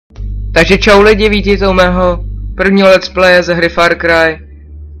Takže čau lidi, vítejte u mého prvního let's playe ze hry Far Cry.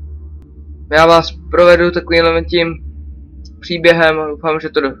 Já vás provedu takovým tím příběhem, doufám, že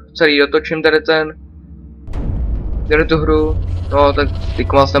to celý dotočím tady tu hru. No tak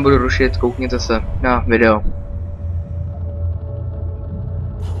teď vás nebudu rušit, koukněte se na video.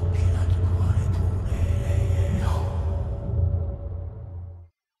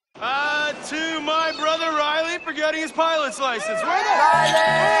 To my brother Riley for getting his pilot's license. Where the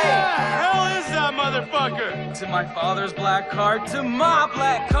hell is that motherfucker? To my father's black card, to my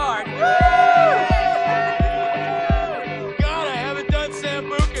black card. God, I haven't done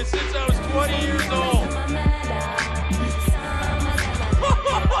Sambuca since I was 20 years old.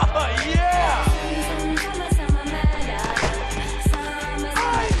 Yeah!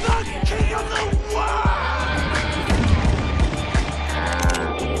 I'm the king of the world!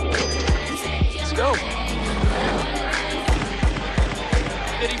 Go.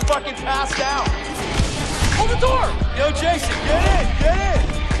 Did he fucking pass out? Hold the door! Yo, Jason, get in! Get in!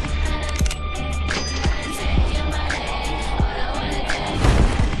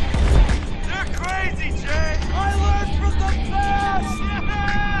 You're crazy, Jay! I learned from the best!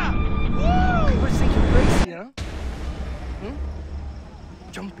 Yeah! Woo! People think you're crazy, huh?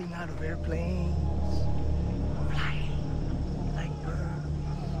 Jumping out of airplanes, flying like birds.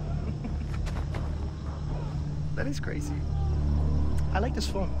 That is crazy. I like this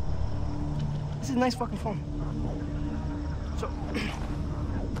phone. This is a nice fucking phone. So,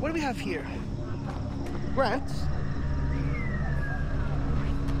 what do we have here? Grant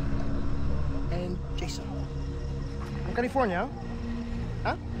and Jason. From California,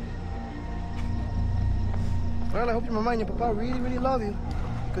 huh? Well, I hope your mama and your papa really, really love you.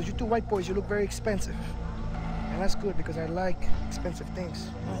 Because you two white boys, you look very expensive. And that's good because I like expensive things.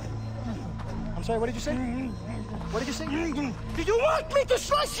 I'm sorry, what did you say? What did you say? Did you want me to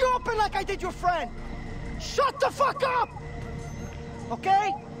slice you open like I did your friend? Shut the fuck up!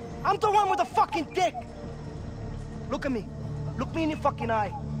 Okay? I'm the one with the fucking dick. Look at me. Look me in the fucking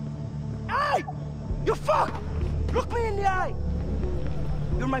eye. Hey! You fuck! Look me in the eye.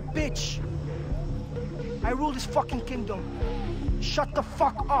 You're my bitch. I rule this fucking kingdom. Shut the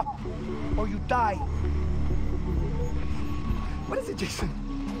fuck up, or you die. What is it, Jason?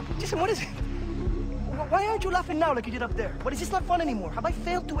 Jason, what is it? Why aren't you laughing now like you did up there? What, is this not fun anymore? Have I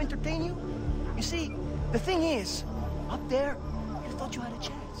failed to entertain you? You see, the thing is, up there, you thought you had a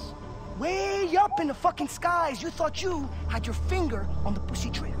chance. Way up in the fucking skies, you thought you had your finger on the pussy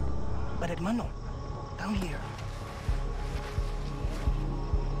trigger. But hermano, down here.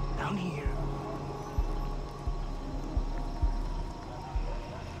 Down here.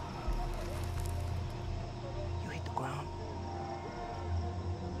 You hit the ground.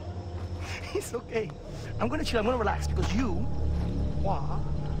 It's okay. I'm gonna chill, I'm gonna relax, because you,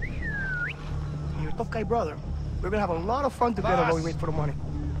 and your tough guy brother, we're gonna have a lot of fun together while we wait for the money.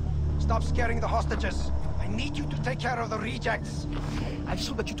 Stop scaring the hostages. I need you to take care of the rejects. I just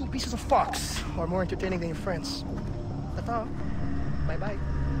hope that you two pieces of fox are more entertaining than your friends. Ta-ta. Bye-bye.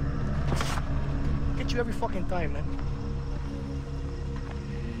 Get you every fucking time, man.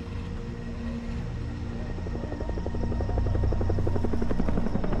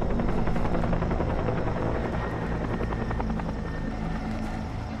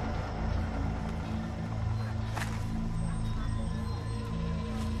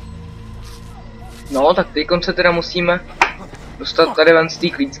 No, tak teďkon se teda musíme dostat tady ven z té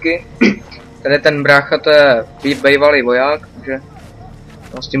klíčky. Tady ten brácha, to je bývalý voják, takže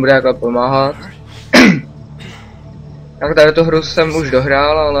s tím bude takhle pomáhat. Tak tady tu hru jsem už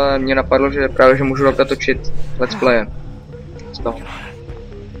dohrál, ale mě napadlo, že právě že můžu takhle točit let's playe. Co?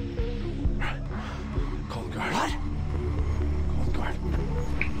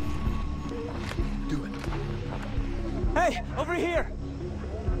 Hey, over here!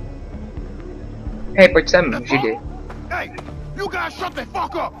 Hej, pojď sem, židi. Hey, you guys shut the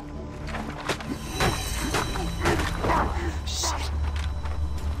fuck up! Shit.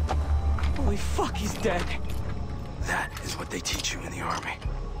 Holy fuck, he's dead. That is what they teach you in the army.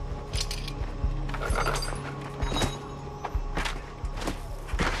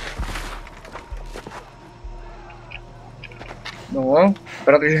 No,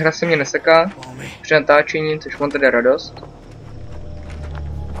 protože hra se mě neseká při natáčení, což mám tedy radost.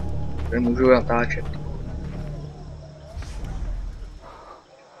 Tady můžu natáčet.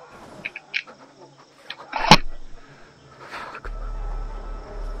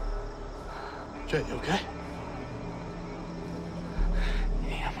 Jay, you okay?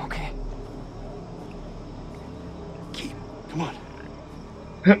 Yeah, I'm okay. Keep, come on.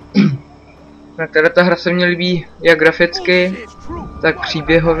 Tak teda ta hra se mně líbí jak graficky, tak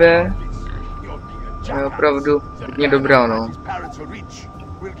příběhově je opravdu hodně dobrá, no.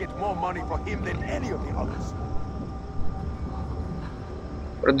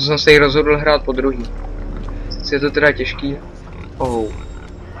 Proto jsem se jí rozhodl hrát po druhý. Sice je to teda těžký. Oh.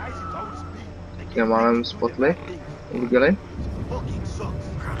 Já máme spotly. Uviděli?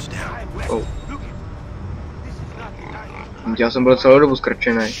 Oh. Já jsem byl celou dobu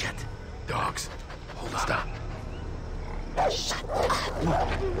skrčený.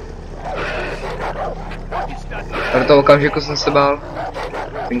 Do toho okamžiku jsem se bál.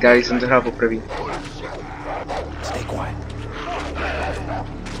 Tenkrát jsem to hrál poprvé.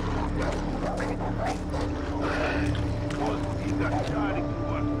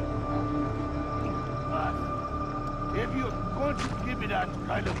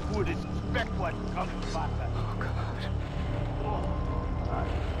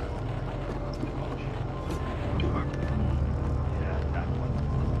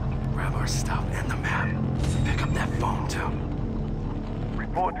 Grab our stuff and the map. Pick up that phone too.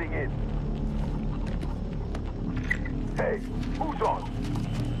 Reporting in. Hey, who's on?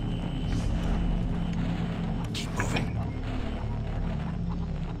 Keep moving.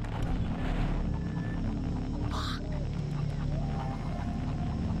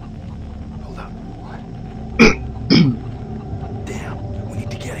 Hold up. Damn, we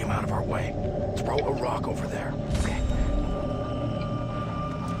need to get him out of our way. Throw a rock over there. Okay.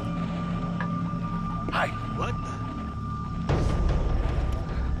 Hi. What?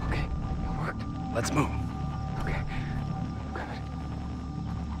 Okay, it worked. Let's move. Okay. Good.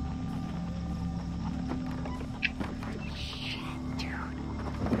 Shit, dude.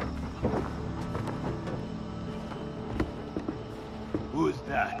 Who is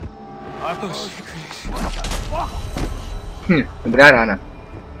that? Dobrá rána.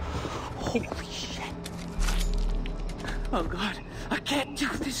 Holy shit. Oh god, I can't do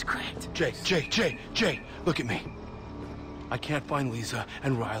this, Grant. Jay, look at me. I can't find Lisa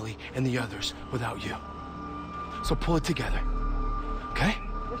and Riley and the others without you. So pull it together. Okay?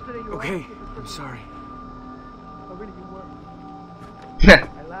 Okay, I'm sorry.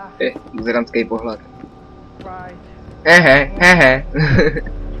 Zranský pohled. Hehe.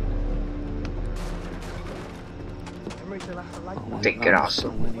 Ty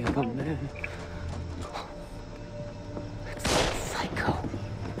krásu.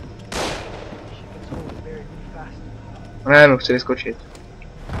 Ne, no, chci vyskočit.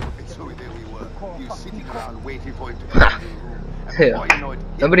 Jo,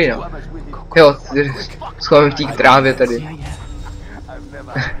 dobrý no. Jo, schovám v té trávě tady.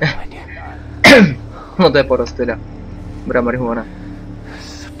 No to je porost teda. Dobrá marihuana.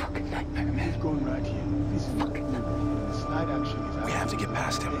 We have to get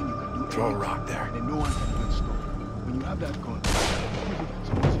past him. Throw a rock there. When you have that gun,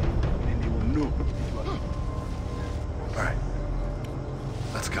 and they will know. All right.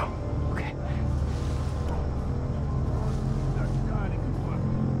 Let's go. Okay.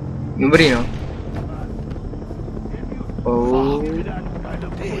 Dobrý no. Oh.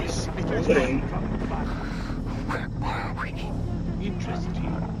 Dobrý.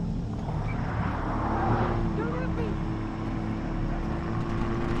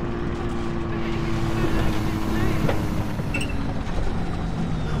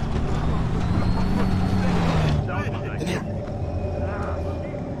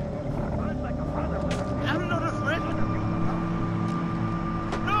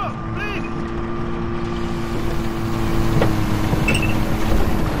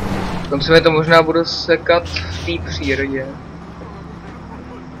 Tam se mi to možná budu sekat v té přírodě.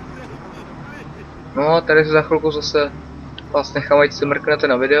 No, tady se za chvilku zase vás nechám, ať se mrknete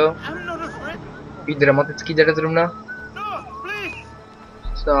na video. Být dramatický tady zrovna.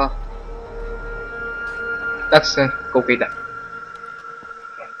 Co? Tak se koukejte.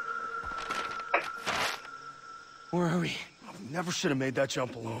 Where are we? Never should have made that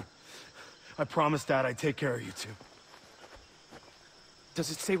jump alone. I promised Dad I'd take care of you two. Does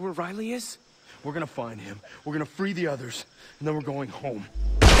it say where Riley is? We're gonna find him. We're gonna free the others, and then we're going home.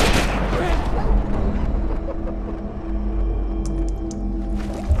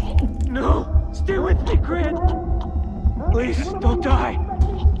 No! Stay with me, Grant! Please, don't die!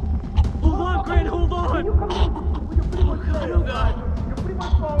 Hold on, Grant, hold on! Oh god, oh god!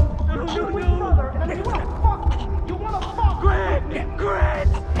 No! Grant!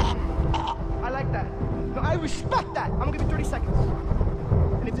 Grant! I like that. No, I respect that. I'm gonna give you 30 seconds.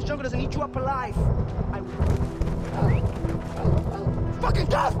 And if this jungle doesn't eat you up alive, I will. Fucking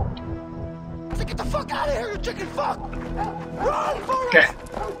tough! I said, get the fuck out of here, you chicken fuck! Run, Forrest!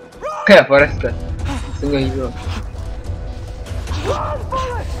 Run! Forrest, se mě líbilo.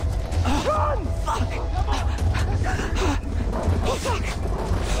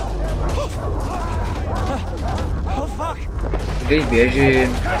 Když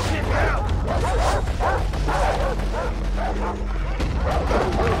běžím.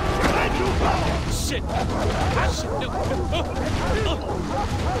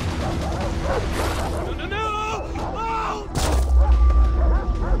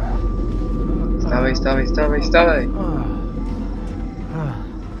 Stávej.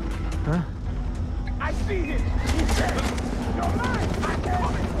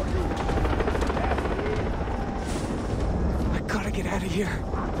 Get out of here.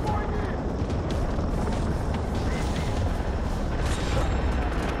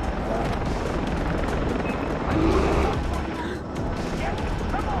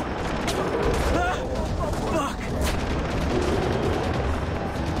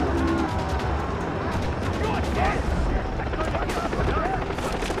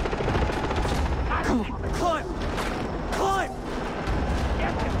 Come on, climb!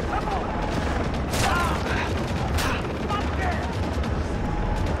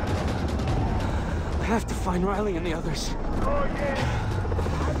 I have to find Riley and the others.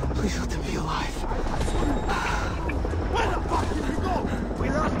 Please let them be alive.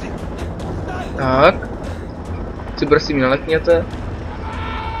 Tak. Si prosím nalekněte.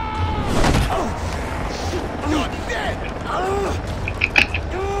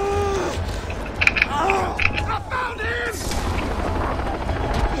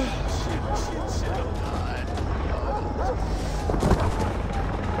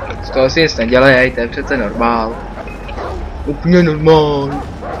 Z toho si nic nedělej, to je přece normál. Úplně normál.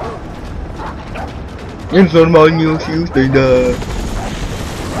 Nic normálního si už nejde.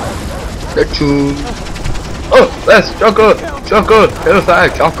 Teču. Les, čoko, hillside,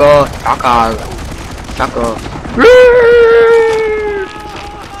 čoko.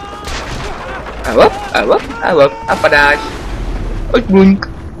 Evo, a padáš. Pojď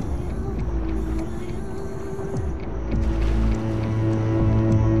buňk.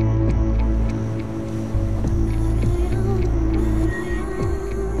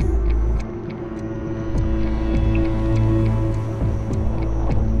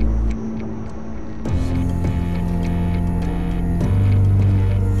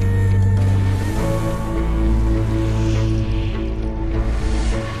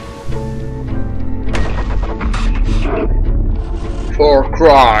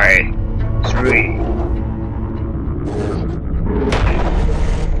 FARCRY 3.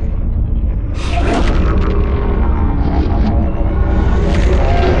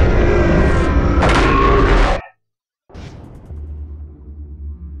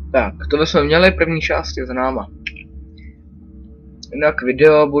 Tak, to jsme měli, první část je za náma. Jinak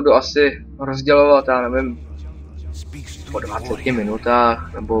video budu asi rozdělovat, já nevím, po 20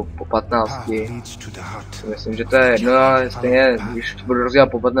 minutách nebo po 15. Myslím, že to je jedno, ale stejně, když to budu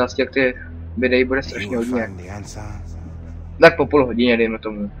rozdělat po 15, jak ty videí bude strašně hodně. Tak po půl hodině, dejme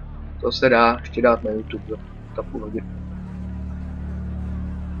tomu. To se dá ještě dát na YouTube za půl hodiny.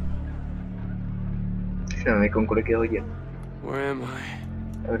 Už nevím, kolik je hodin.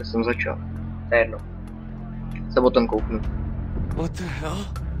 Kde jsem začal? To je jedno. Se potom kouknu. What the hell?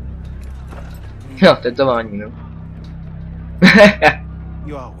 Jo, tetování, no.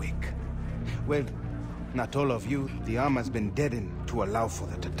 You are weak. Well, not all of you. The arm has been deadened to allow for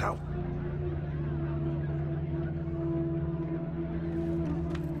the tatau.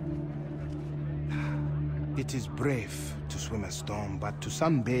 It is brave to swim a storm, but to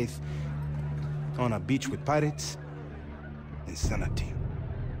sunbathe on a beach with pirates, insanity.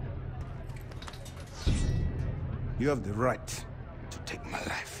 You have the right to take my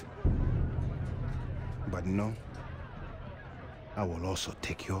life. But no, I will also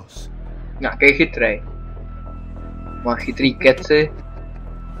take yours. Nějaký chytrej. Má chytrý keci.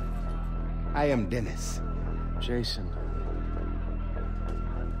 I am Dennis. Jason.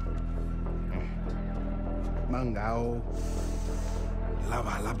 Mangao.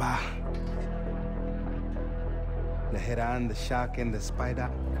 Lava. The heron, the shark, and the spider.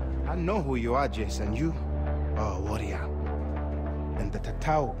 I know who you are, Jason. You are a warrior. And the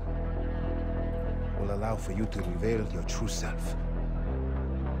tatau will allow for you to reveal your true self.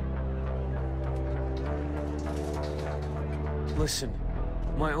 Listen,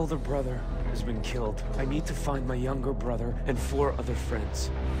 my older brother has been killed. I need to find my younger brother and 4 other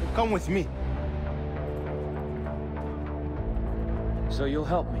friends. Come with me. So you'll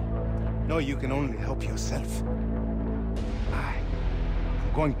help me? No, you can only help yourself.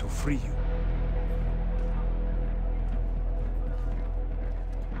 I'm going to free you.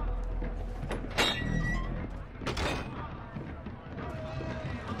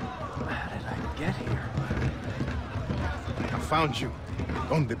 get here? I found you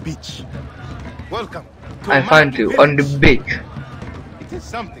on the beach. Welcome. I found you on the beach. It is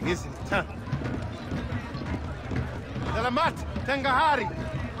something, isn't it, huh? Salamat, Tengahari.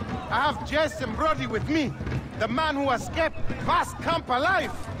 I have Jess and Brody with me. The man who escaped vast camp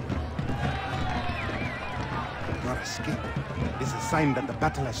alive. Your escape is a sign that the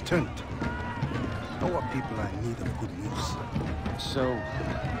battle has turned. Our people are in need of good news. So,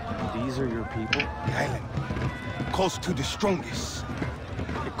 these are your people? The island calls to the strongest.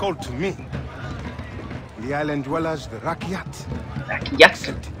 It called to me. The island dwellers, the Rakyat,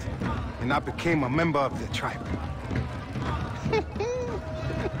 accepted, and I became a member of the tribe.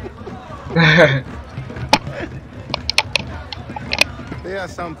 They are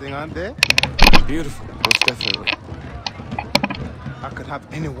something, aren't they? Beautiful, most definitely. I could have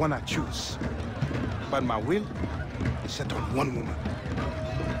anyone I choose, but my will is set on one woman.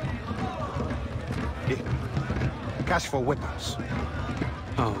 Here, cash for weapons.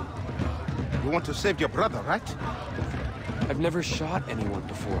 Oh. You want to save your brother, right? I've never shot anyone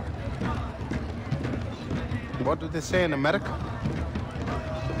before. What do they say in America?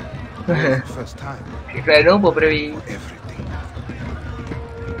 It's the first time. Everything.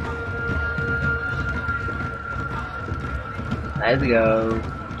 Let's go.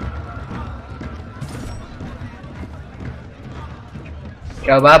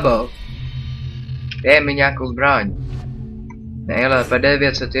 Čau, bábo. Dej mi nějakou zbraň. Nejlépe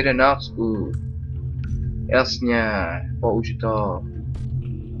 911. Jasně, použito.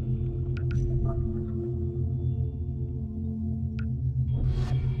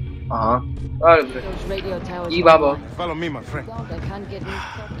 Aha, no, dobře. Jí, bábo. Follow me, my friend.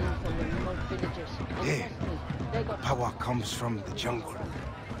 Yeah. Power comes from the jungle,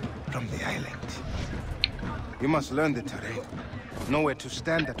 from the island. You must learn the terrain. Know where to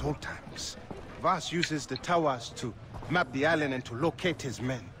stand at all times. Vas uses the towers to map the island and to locate his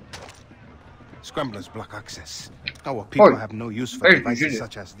men. Scramblers block access. Our people have no use for devices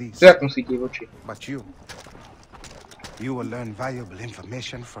such as these. But you will learn valuable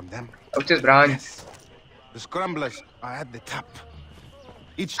information from them. Yes. The scramblers are at the top.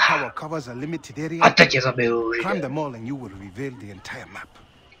 Each tower covers a limited area. Climb them all and you will reveal the entire map.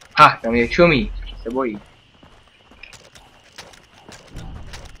 Ha, tam je čumí, se bojí.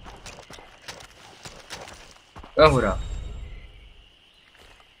 Hurá.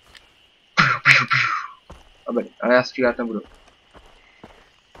 Dobrý, ale já střílet nebudu.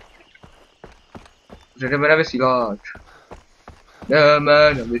 Už jdeme na vysílač.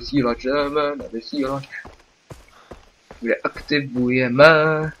 Jdeme na vysílač. Kde aktivujeme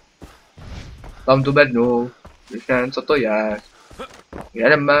tam tu bednu, když nevím, co to je.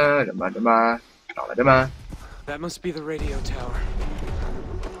 Jdeme. That must be the radio tower.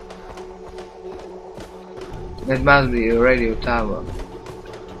 That must be a radio tower.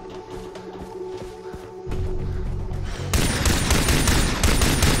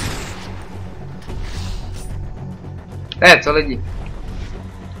 Co lidi?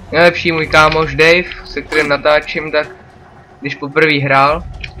 Nejlepší můj kámoš Dave, se kterým natáčím, tak když poprvé hrál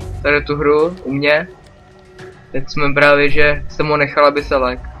tady tu hru u mě, tak jsme právě, že jsem ho nechal, aby se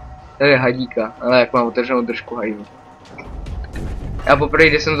lek. Tady je hadíka, ale jak mám otevřenou držku hajdu. Já poprvé,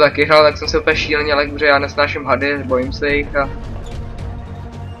 když jsem to taky hrál, tak jsem se úplně šíleně lek, protože já nesnáším hady, bojím se jich a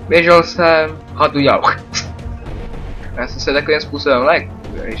běžel jsem, had udělal. Já jsem se takovým způsobem lek,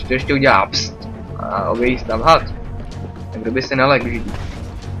 když to ještě udělá pst a objeví se tam had. Tak kdo by se nelek židí?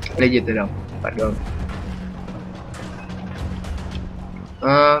 Lidi teda, pardon.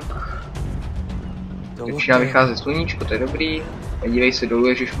 Začíná vycházet sluníčko, to je dobrý. Nedívej se dolů,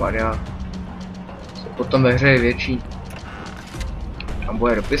 ježišmarja. Potom ve hře je větší. Tam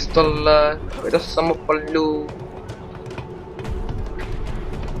bude do pistole, do samopalu.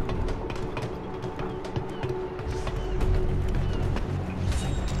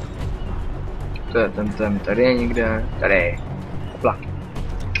 To je ten, tady je někde, tady. Hopla.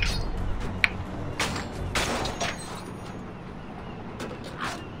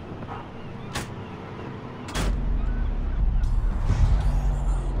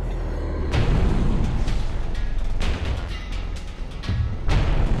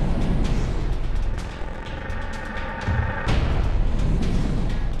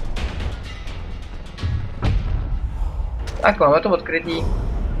 Tak máme to odkrytý.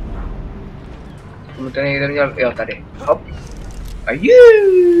 Tomu to někde měl, jo tady, hop. A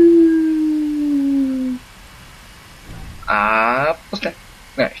a puse.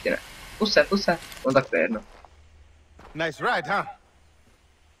 Ne, ještě ne. Puse. No tak to je jedno. Nice ride, huh?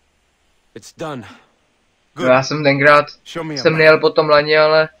 It's done. No, já jsem tenkrát jsem nejel po tom lani,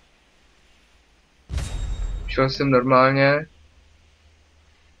 ale Šel jsem normálně.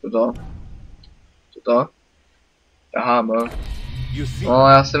 Co? Aha, no,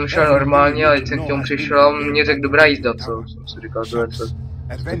 já jsem šel normálně, ale teď jsem k tomu přišel a on mě řekl dobrá jízda, co jsem si říkal, to je co.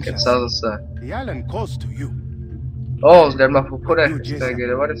 Kecá zase. Zdarma v obchodech,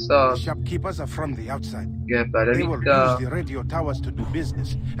 G90.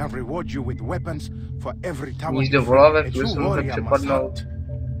 G9. Nízdo volavek, tu jsem mohl přepadnout.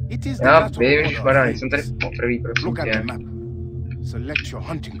 Já vím, že šmará, jsem tady poprvé, prosím tě.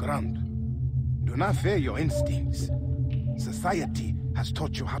 Do not fear your instincts. Society has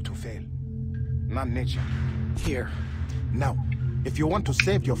taught you how to fail, not nature. Here. Now, if you want to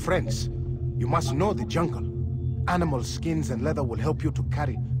save your friends, you must know the jungle. Animal skins and leather will help you to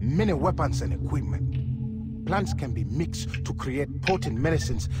carry many weapons and equipment. Plants can be mixed to create potent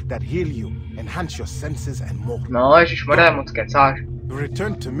medicines that heal you, enhance your senses and more. No, ježišmarja, moc kecáš.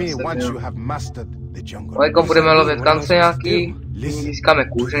 Return to me once you have mastered the jungle. Ale jako budeme lovit kance nějaký, získáme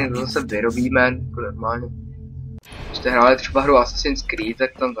kůže, to zase vyrobíme, jako normálně. Když jste hráli třeba hru Assassin's Creed,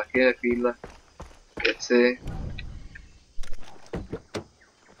 tak tam taky takovýhle věci.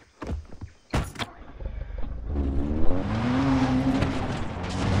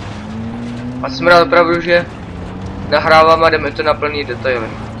 A jsem rád opravdu, že nahrávám a jdeme to na plný detaily.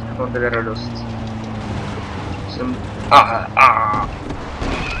 Mám tedy radost.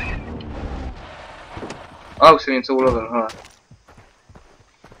 Už jsem něco ulovil, hele.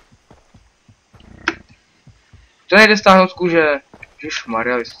 To nejde stáhnout z kůže.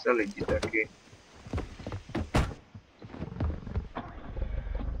 Ježmarja, vy jste lidi taky.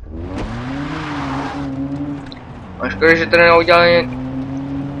 A škoda, že tady neudělali,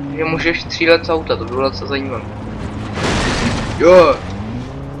 že můžeš střílet z auta, to bylo docela zajímavé. Jo!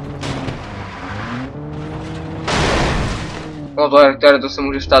 No to se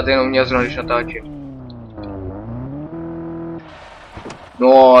může stát jenom mě zrovna, když natáčím.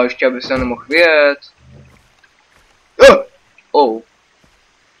 No, ještě aby se nemohl vyjet.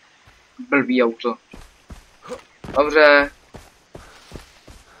 Blbý auto. Dobře.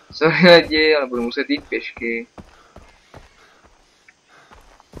 Co lidi, ale budu muset jít pěšky.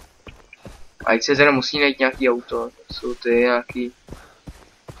 Ať se teda musí najít nějaký auto. To jsou ty nějaký...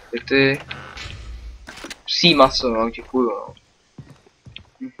 Ty... Psí maso, no, děkuju, no.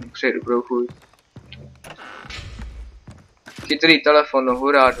 Přeji dobrou chuť. Chytrý telefon, no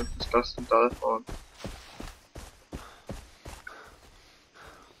hurá, dostal jsem telefon.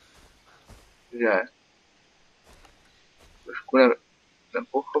 Že? Trošku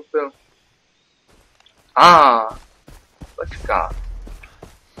nepochopil. Počká.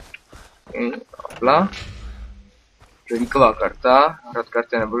 Abla. Želíková karta. Hrad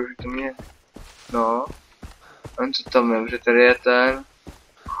karty nebudu, že to mě. No. A co tam je, že tady je ten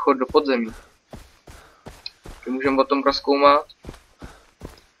vchod do podzemí. To můžeme potom prozkoumat.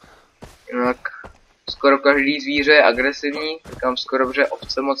 Jinak skoro každý zvíře je agresivní, říkám skoro, že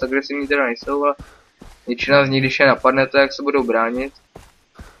ovce moc agresivní teda nejsou, ale většina z nich, když je napadnete, jak se budou bránit.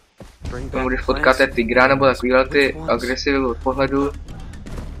 Tomu, když potkáte tygra nebo takovýhle ty agresivy od pohledu,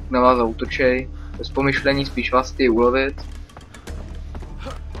 na vás zautočej, bez pomyšlení, spíš vás chtějí ulovit.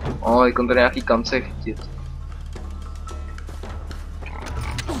 Teď tady nějaký kance chytit.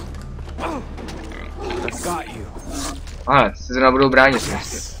 Ty se zrovna budou bránit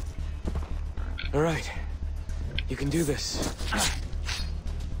prostě. Alright. You can do this.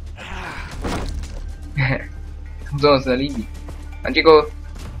 To moc nelíbí. Kančíku.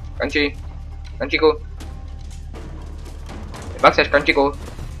 Jak seš, Kančíku?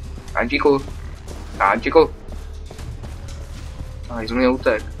 Jdu mě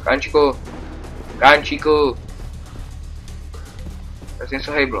utek. Kančíku. Tak si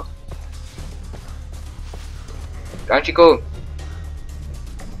něco hejblo. Kančíku.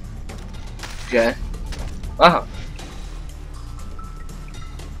 Že? Aha.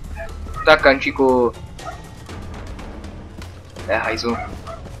 Tak Kančíku. Hajzu.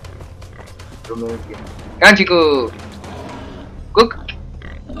 Kančíku. Kuk.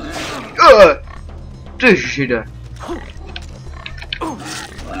 Ty žide.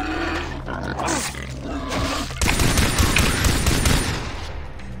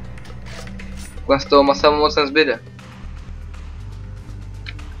 Z toho masa moc nezbyde.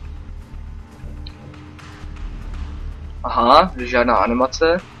 Aha, žádná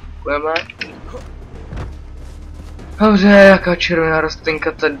animace. Děkujeme. Dobře, jaká červená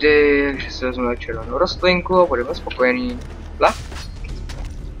rostlinka tady, takže si vezmeme červenou rostlinku a budeme spokojení.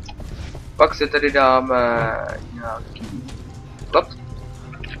 Pak si tady dáme nějaký chlap.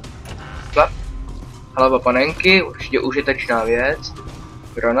 Hlava panenky, určitě užitečná věc.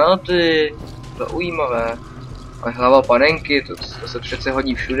 Granáty, zaujímavé. Ale hlava panenky, to se přece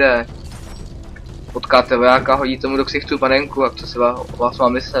hodí všude. Potkáte vojáka, hodí tomu do ksichtu panenku, a co si vás má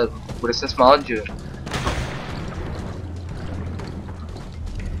myslet? Bude se smát, že?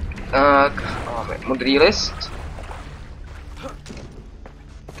 Tak, máme modrý list.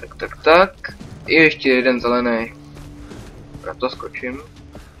 Tak. Ještě jeden zelený. Já to skočím.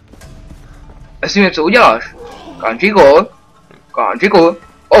 Jestli něco uděláš? Kančíku!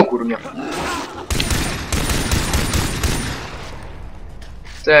 O kurňa.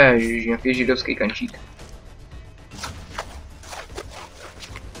 To je nějaký židovský kančík.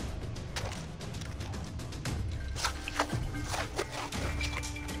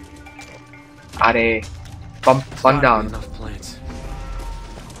 Are, pandán.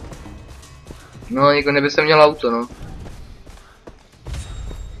 No, nikdo neby se měl auto, no.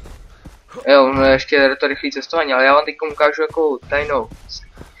 Jo, no ještě je to rychlé cestování, ale já vám teď ukážu jakou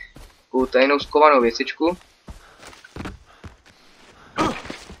tajnou skovanou věcičku.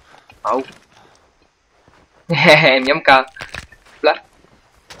 Au. Hehe, mňamka. Ble.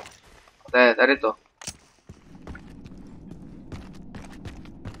 To je tady to.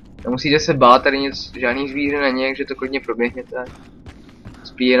 Nemusíte se bát, tady nic, žádný zvíře není, takže to klidně proběhněte.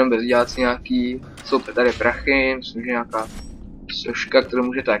 Spí jenom bezděláci nějaký, jsou tady prachy, myslím, že nějaká soška, kterou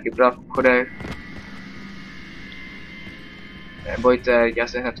můžete taky brát v obchodech. Nebojte, já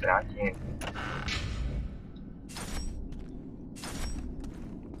se hned vrátím.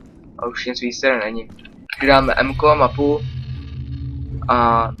 A už nic víc tady není. Dáme M-ko, mapu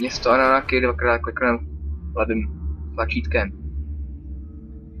a město Ananaky dvakrát klikneme levým tlačítkem.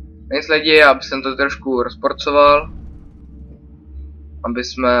 Nic lidi, já jsem to trošku rozporcoval, aby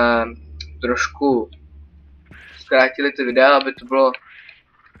jsme trošku zkrátili ty videa, aby to bylo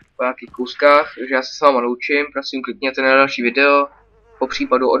po nějakých kouskách, takže já se s váma loučím, prosím klikněte na další video, po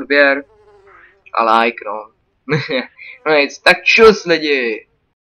případu odběr a like, no. No nic, tak čus lidi!